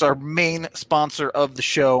 Of course, our main sponsor of the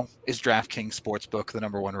show is DraftKings Sportsbook, the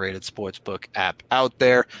number 1 rated sportsbook app out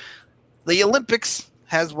there. The Olympics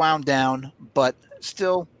has wound down, but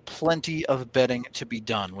still plenty of betting to be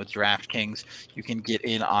done with DraftKings. You can get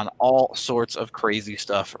in on all sorts of crazy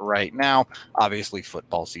stuff right now. Obviously,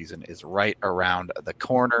 football season is right around the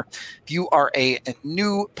corner. If you are a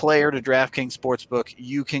new player to DraftKings Sportsbook,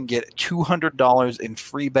 you can get $200 in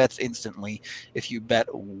free bets instantly if you bet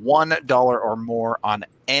 $1 or more on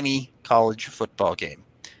any college football game.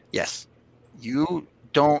 Yes, you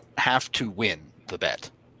don't have to win the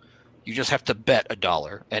bet. You just have to bet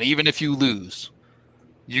 $1. And even if you lose,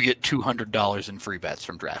 you get $200 in free bets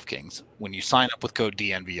from DraftKings when you sign up with code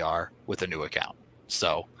DNVR with a new account.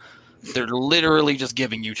 So they're literally just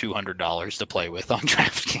giving you $200 to play with on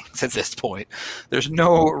DraftKings at this point. There's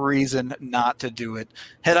no reason not to do it.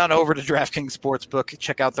 Head on over to DraftKings Sportsbook.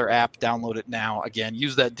 Check out their app. Download it now. Again,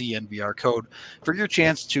 use that DNVR code for your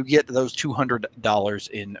chance to get those $200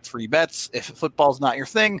 in free bets. If football's not your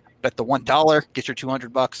thing, bet the $1. Get your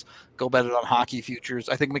 $200. Go bet it on hockey futures.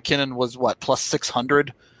 I think McKinnon was, plus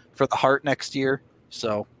 600 for the Hart next year.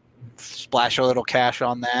 So splash a little cash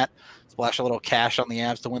on that. Splash a little cash on the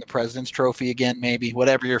Avs to win the President's Trophy again, maybe.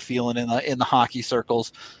 Whatever you're feeling in the hockey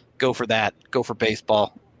circles, go for that. Go for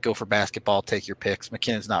baseball. Go for basketball. Take your picks.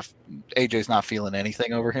 AJ's not feeling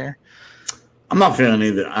anything over here. I'm not feeling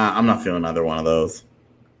either. I'm not feeling either one of those.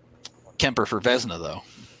 Kemper for Vezina, though.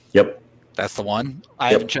 Yep. That's the one.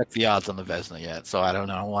 I haven't checked the odds on the Vezina yet, so I don't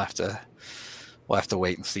know. We'll have to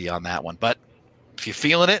wait and see on that one. But if you're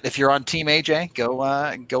feeling it, if you're on Team AJ,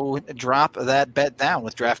 go drop that bet down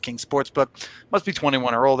with DraftKings Sportsbook. Must be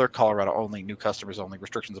 21 or older. Colorado only. New customers only.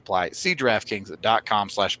 Restrictions apply. See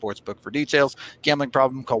DraftKings.com/sportsbook for details. Gambling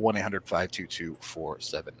problem? Call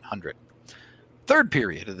 1-800-522-4700. Third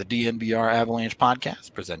period of the DNVR Avalanche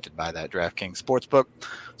Podcast, presented by that DraftKings Sportsbook.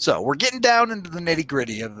 So we're getting down into the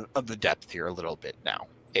nitty-gritty of the depth here a little bit now,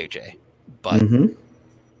 AJ. But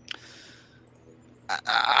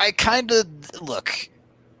I kind of look.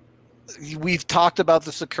 We've talked about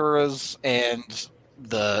the Sakuras and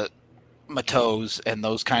the Matos and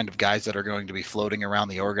those kind of guys that are going to be floating around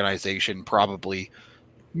the organization, probably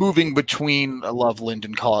moving between Loveland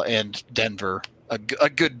and Denver a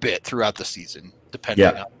good bit throughout the season,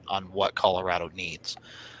 depending on what Colorado needs.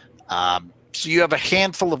 So you have a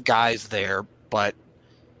handful of guys there, but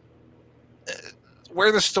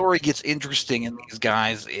where the story gets interesting in these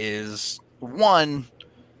guys is, one,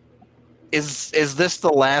 is this the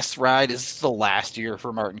last ride? Is this the last year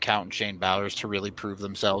for Martin Count and Shane Bowers to really prove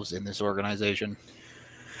themselves in this organization?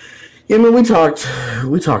 Yeah, I mean, we talked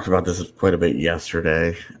about this quite a bit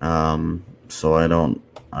yesterday, so I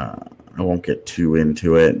won't get too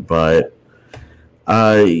into it, but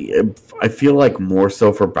I feel like more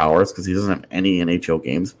so for Bowers because he doesn't have any NHL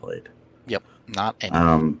games played. Yep, not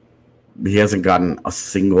any. He hasn't gotten a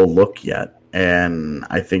single look yet. And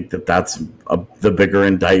I think that's the bigger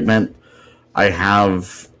indictment. I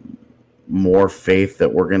have more faith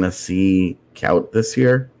that we're going to see Kaut this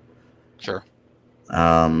year. Sure.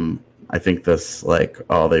 I think this,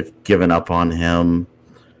 they've given up on him.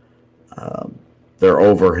 They're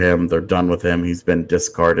over him. They're done with him. He's been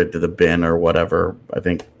discarded to the bin or whatever. I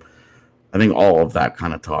think all of that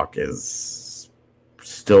kind of talk is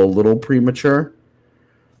still a little premature.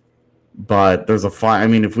 But there's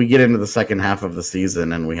if we get into the second half of the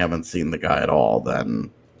season and we haven't seen the guy at all,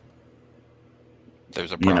 then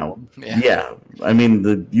there's a problem. Yeah. I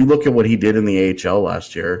mean, you look at what he did in the AHL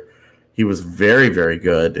last year. He was very, very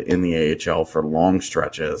good in the AHL for long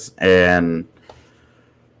stretches, and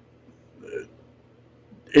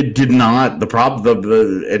it did not. The problem,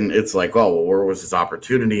 and it's like, oh, well, where was his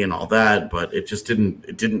opportunity and all that? But it just didn't.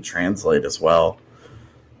 It didn't translate as well.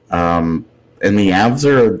 And the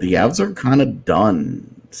Avs are kind of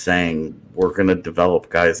done saying we're going to develop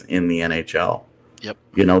guys in the NHL. Yep.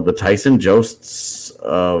 The Tyson Josts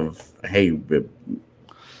of, hey, we're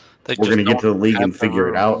going to get to the league and figure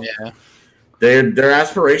it out. Yeah. Their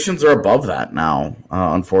aspirations are above that now,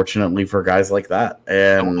 unfortunately, for guys like that.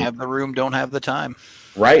 And don't have the room, don't have the time.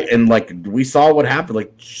 Right, and we saw what happened.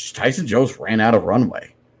 Tyson Jost ran out of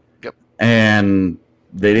runway. Yep. And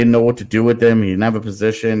they didn't know what to do with him. He didn't have a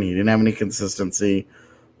position. He didn't have any consistency.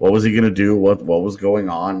 What was he going to do? What was going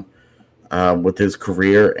on with his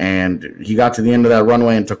career? And he got to the end of that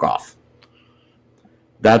runway and took off.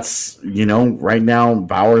 That's, right now,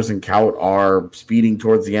 Bowers and Kaut are speeding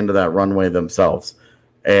towards the end of that runway themselves.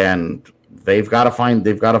 And they've got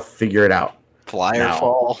to figure it out. Fly or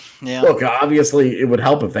fall. Yeah. Look, obviously, it would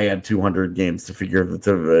help if they had 200 games of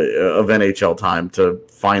NHL time to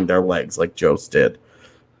find their legs like Jost did.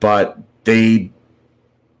 But they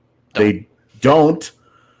don't.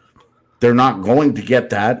 They're not going to get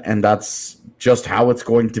that, and that's just how it's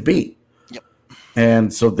going to be. Yep.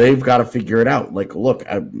 And so they've got to figure it out. Look,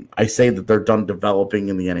 I say that they're done developing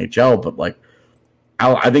in the NHL, but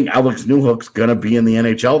I think Alex Newhook's going to be in the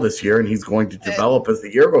NHL this year, and he's going to develop as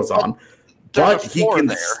the year goes on. But he can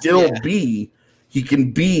still be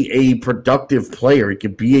a productive player. He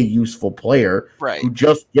can be a useful player who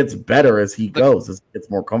just gets better as he goes, as he gets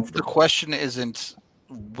more comfortable. The question isn't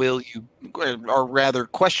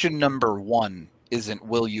question number one isn't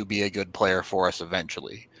will you be a good player for us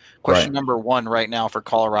eventually? Question number one right now for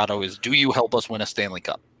Colorado is, do you help us win a Stanley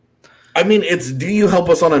Cup? I mean, it's do you help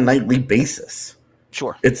us on a nightly basis?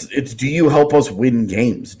 Sure. It's do you help us win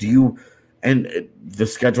games? The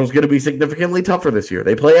schedule's going to be significantly tougher this year.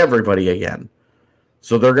 They play everybody again.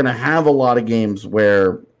 So they're going to have a lot of games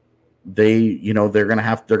where they're going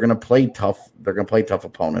to play tough. They're going to play tough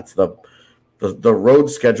opponents. The road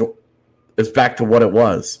schedule is back to what it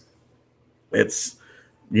was. It's,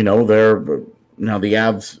 they're now the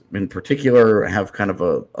Avs in particular have kind of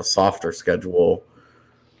a softer schedule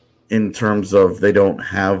in terms of they don't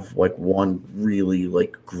have one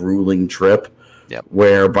really grueling trip. Yep.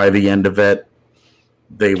 Where by the end of it,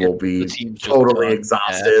 they will be totally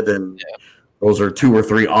exhausted, and those are 2 or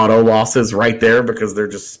 3 auto losses right there because they're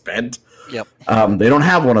just spent. Yep. They don't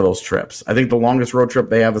have one of those trips. I think the longest road trip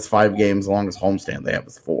they have is 5 games. The longest homestand they have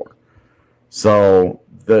is 4. So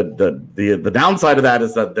the downside of that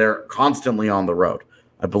is that they're constantly on the road.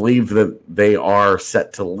 I believe that they are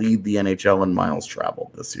set to lead the NHL in miles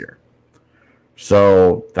traveled this year.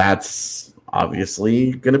 So that's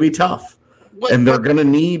obviously going to be tough. And they're going to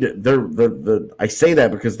need I say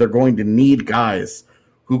that because they're going to need guys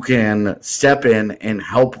who can step in and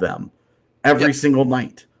help them every single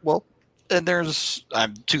night. Well, and there's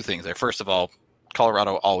two things there. First of all,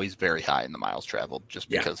 Colorado always very high in the miles traveled just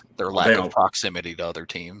because their lack of proximity to other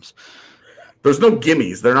teams. There's no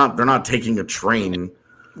gimmies. They're not taking a train.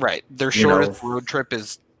 Right. Their shortest road trip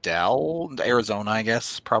is Arizona, I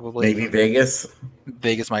guess, probably. Maybe Vegas.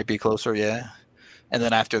 Vegas might be closer, yeah. And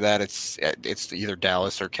then after that, it's either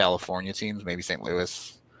Dallas or California teams, maybe St.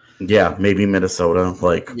 Louis. Yeah, maybe Minnesota,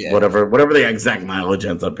 whatever the exact mileage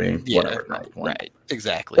ends up being. Yeah, whatever. Right,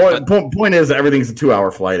 exactly. Point is, everything's a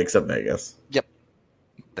 2-hour flight except Vegas. Yep.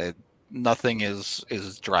 Nothing is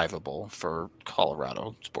drivable for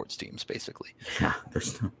Colorado sports teams, basically. Yeah,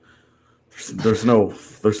 there's no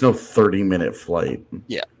 30-minute flight.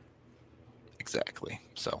 Yeah, exactly.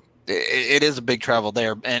 So it is a big travel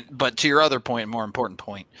there. But to your other point, more important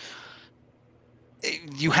point,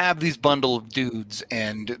 you have these bundle of dudes,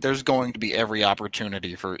 and there's going to be every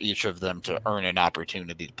opportunity for each of them to earn an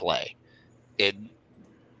opportunity to play.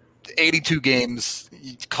 82 games,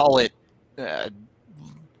 call it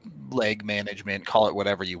leg management, call it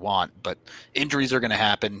whatever you want, but injuries are going to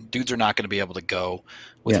happen. Dudes are not going to be able to go.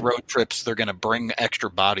 With road trips, they're going to bring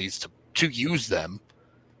extra bodies to use them,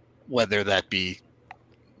 whether that be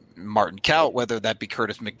Martin Kaut, whether that be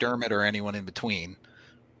Curtis McDermott, or anyone in between.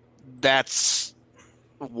 That's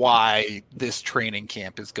why this training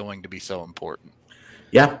camp is going to be so important.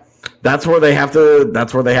 Yeah, that's where they have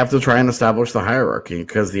to try and establish the hierarchy,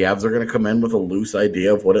 because the Avs are going to come in with a loose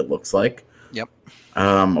idea of what it looks like. Yep.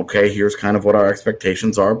 Okay, here's kind of what our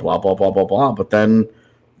expectations are, blah, blah, blah, blah, blah. But then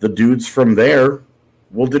the dudes from there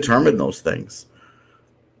will determine those things.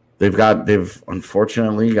 They've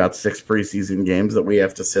unfortunately got 6 preseason games that we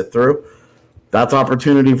have to sit through. That's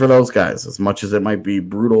opportunity for those guys. As much as it might be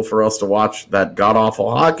brutal for us to watch that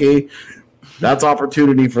god-awful hockey, that's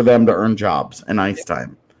opportunity for them to earn jobs and ice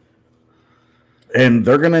time. And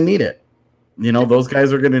they're going to need it. Those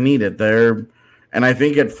guys are going to need it. And I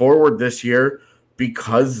think at forward this year,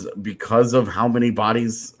 because of how many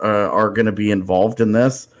bodies are going to be involved in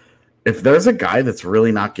this, if there's a guy that's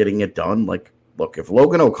really not getting it done, look, if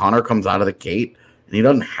Logan O'Connor comes out of the gate and he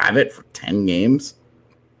doesn't have it for 10 games,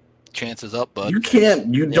 chances up, bud.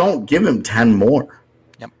 You don't give him 10 more.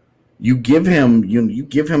 Yep. You give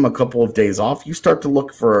him a couple of days off. You start to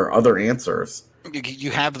look for other answers. You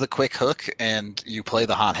have the quick hook and you play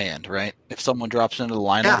the hot hand, right? If someone drops into the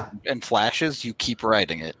lineup and flashes, you keep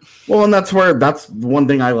riding it. Well, and that's one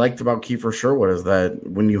thing I liked about Kiefer Sherwood, is that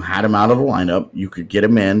when you had him out of the lineup, you could get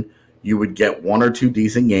him in, you would get 1 or 2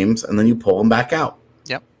 decent games, and then you pull him back out.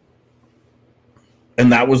 Yep.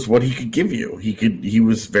 And that was what he could give you. He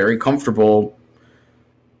was very comfortable,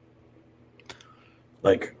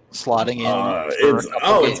 slotting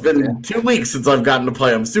in. It's been 2 weeks since I've gotten to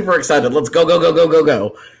play. I'm super excited. Let's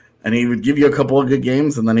go. And he would give you a couple of good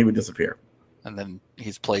games, and then he would disappear. And then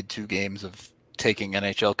he's played 2 games of taking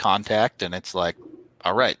NHL contact, and it's like,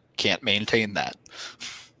 all right, can't maintain that.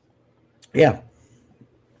 Yeah.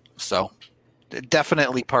 So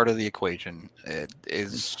definitely part of the equation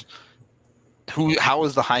is how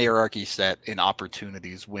is the hierarchy set in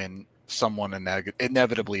opportunities when someone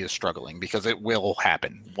inevitably is struggling, because it will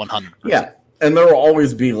happen 100%. Yeah, and there will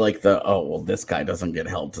always be this guy doesn't get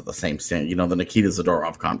held to the same standard. The Nikita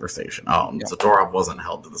Zadorov conversation. Zadorov wasn't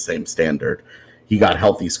held to the same standard. He got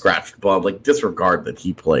healthy scratched blood. Disregard that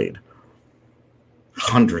he played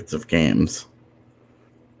hundreds of games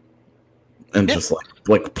and just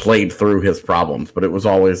played through his problems. But it was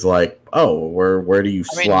always where do you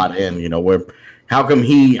slot in? How come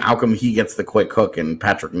he gets the quick hook and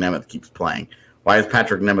Patrick Nemeth keeps playing? Why is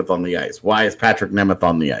Patrick Nemeth on the ice? Why is Patrick Nemeth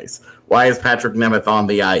on the ice? Why is Patrick Nemeth on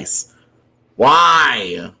the ice?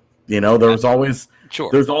 Why? There's always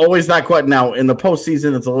that question. Now, in the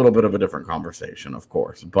postseason, it's a little bit of a different conversation, of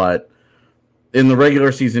course. But in the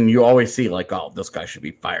regular season, you always see this guy should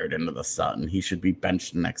be fired into the sun. He should be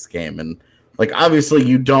benched next game. And obviously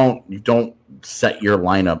you don't set your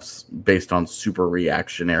lineups based on super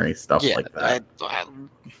reactionary stuff like that.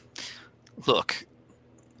 Look,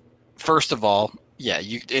 first of all,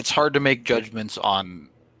 it's hard to make judgments on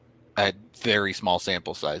very small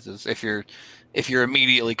sample sizes. If you're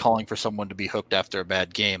immediately calling for someone to be hooked after a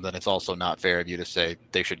bad game, then it's also not fair of you to say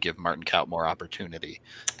they should give Martin Kaut more opportunity,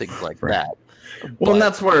 things like that. Well, and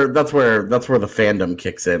that's where the fandom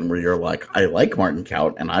kicks in, where you're like, I like Martin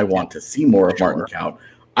Kaut and I want to see more of Martin Kaut.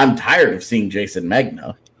 I'm tired of seeing Jason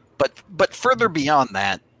Magna. But further beyond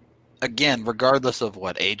that, again, regardless of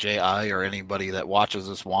what AJI or anybody that watches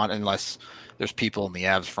this want, unless there's people in the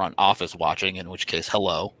Avs front office watching, in which case,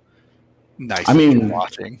 hello, nice. I mean,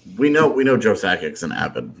 watching. We know Joe Sakic's an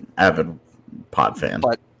avid pod fan,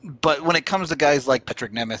 but when it comes to guys like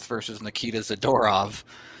Patrick Nemeth versus Nikita Zadorov,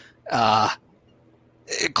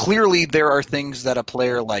 clearly there are things that a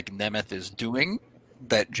player like Nemeth is doing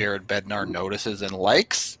that Jared Bednar notices and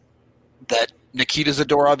likes that Nikita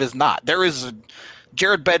Zadorov is not.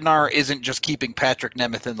 Jared Bednar isn't just keeping Patrick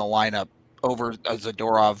Nemeth in the lineup over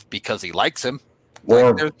Zadorov because he likes him.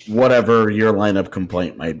 Or whatever your lineup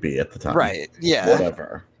complaint might be at the time. Right, yeah.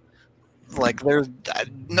 Whatever. Like, there's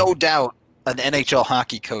no doubt an NHL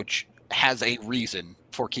hockey coach has a reason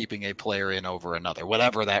for keeping a player in over another,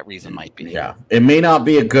 whatever that reason might be. Yeah, it may not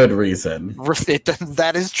be a good reason.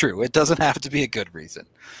 That is true. It doesn't have to be a good reason.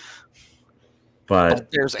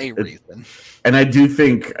 But there's a reason. And I do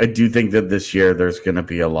think that this year there's going to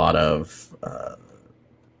be a lot of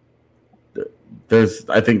there's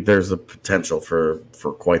a potential for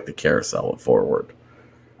quite the carousel at forward.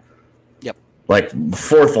 Yep. Like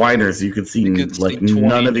fourth liners, you could see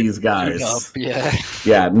none of these guys.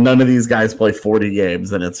 Yeah, none of these guys play 40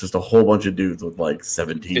 games, and it's just a whole bunch of dudes with like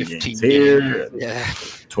 17 games here,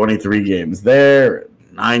 and 23 games there,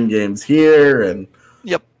 9 games here, and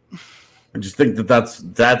yep. I just think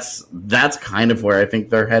that's kind of where I think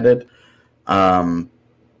they're headed.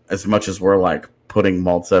 As much as we're like putting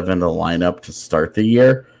Maltsev in the lineup to start the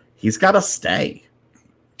year, he's got to stay.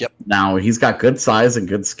 Yep. Now he's got good size and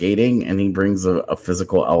good skating, and he brings a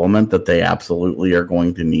physical element that they absolutely are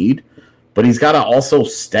going to need. But he's got to also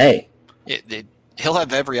stay. He'll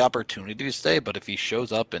have every opportunity to stay, but if he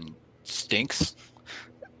shows up and stinks,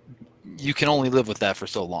 you can only live with that for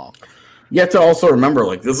so long. You have to also remember,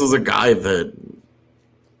 like, this is a guy that,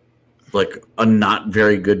 like, a not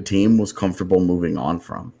very good team was comfortable moving on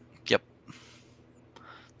from. Yep.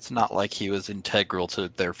 It's not like he was integral to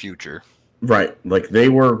their future. Right. Like, they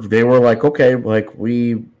were like, okay, like,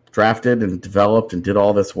 we drafted and developed and did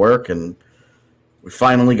all this work, and we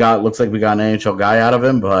finally looks like we got an NHL guy out of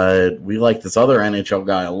him, but we like this other NHL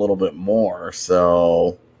guy a little bit more,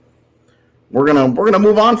 so we're gonna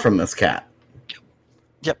move on from this cat.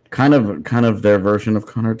 Yep. Kind of their version of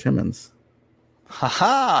Connor Timmins.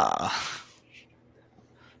 Ha.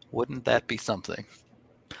 Wouldn't that be something?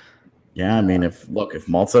 Yeah, I mean, if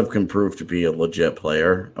Maltsev can prove to be a legit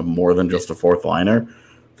player, more than just a fourth liner,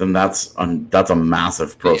 then that's a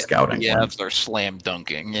massive pro scouting win. They're slam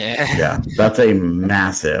dunking. Yeah. Yeah, that's a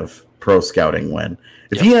massive pro scouting win.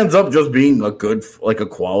 If he ends up just being a good, like a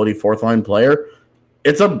quality fourth line player,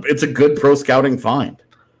 it's a good pro scouting find.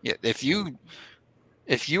 Yeah, if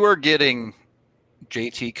you are getting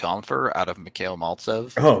JT Compher out of Mikhail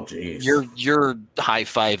Maltsev, oh geez, you're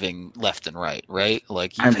high-fiving left and right?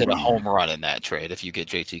 Like you've hit a home run in that trade if you get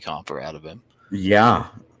JT Compher out of him. Yeah,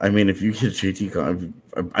 I mean, if you get JT Compher,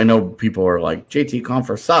 I know people are like JT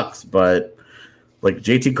Compher sucks, but like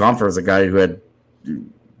JT Compher is a guy who had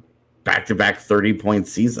back-to-back 30-point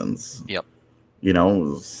seasons. Yep. You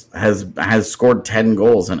know, has scored 10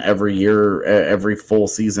 goals in every full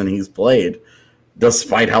season he's played,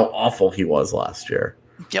 despite how awful he was last year.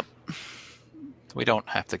 Yep. We don't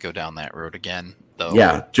have to go down that road again, though.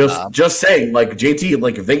 Yeah, just saying, like JT,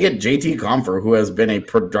 like if they get JT Compher, who has been a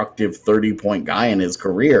productive 30-point guy in his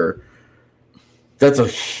career, that's a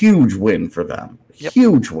huge win for them. Yep.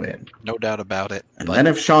 Huge win. No doubt about it. And then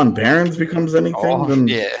if Sean Barons becomes anything,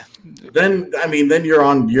 then you're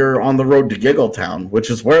on the road to Giggletown,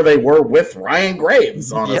 which is where they were with Ryan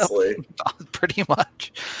Graves, honestly. Yep. Pretty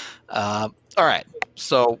much. All right.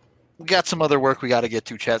 So we got some other work we got to get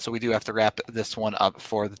to, Chad, so we do have to wrap this one up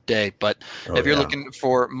for the day. But if you're looking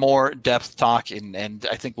for more depth talk, and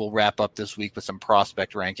I think we'll wrap up this week with some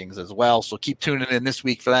prospect rankings as well. So keep tuning in this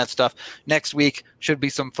week for that stuff. Next week should be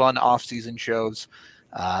some fun off-season shows.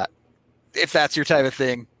 If that's your type of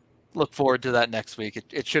thing, look forward to that next week.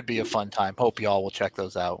 It should be a fun time. Hope you all will check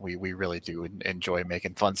those out. We really do enjoy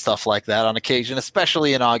making fun stuff like that on occasion,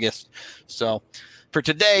 especially in August. So for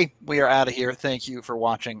today, we are out of here. Thank you for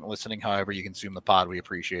watching, listening, however you consume the pod. We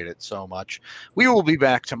appreciate it so much. We will be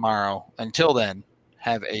back tomorrow. Until then,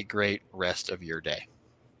 have a great rest of your day.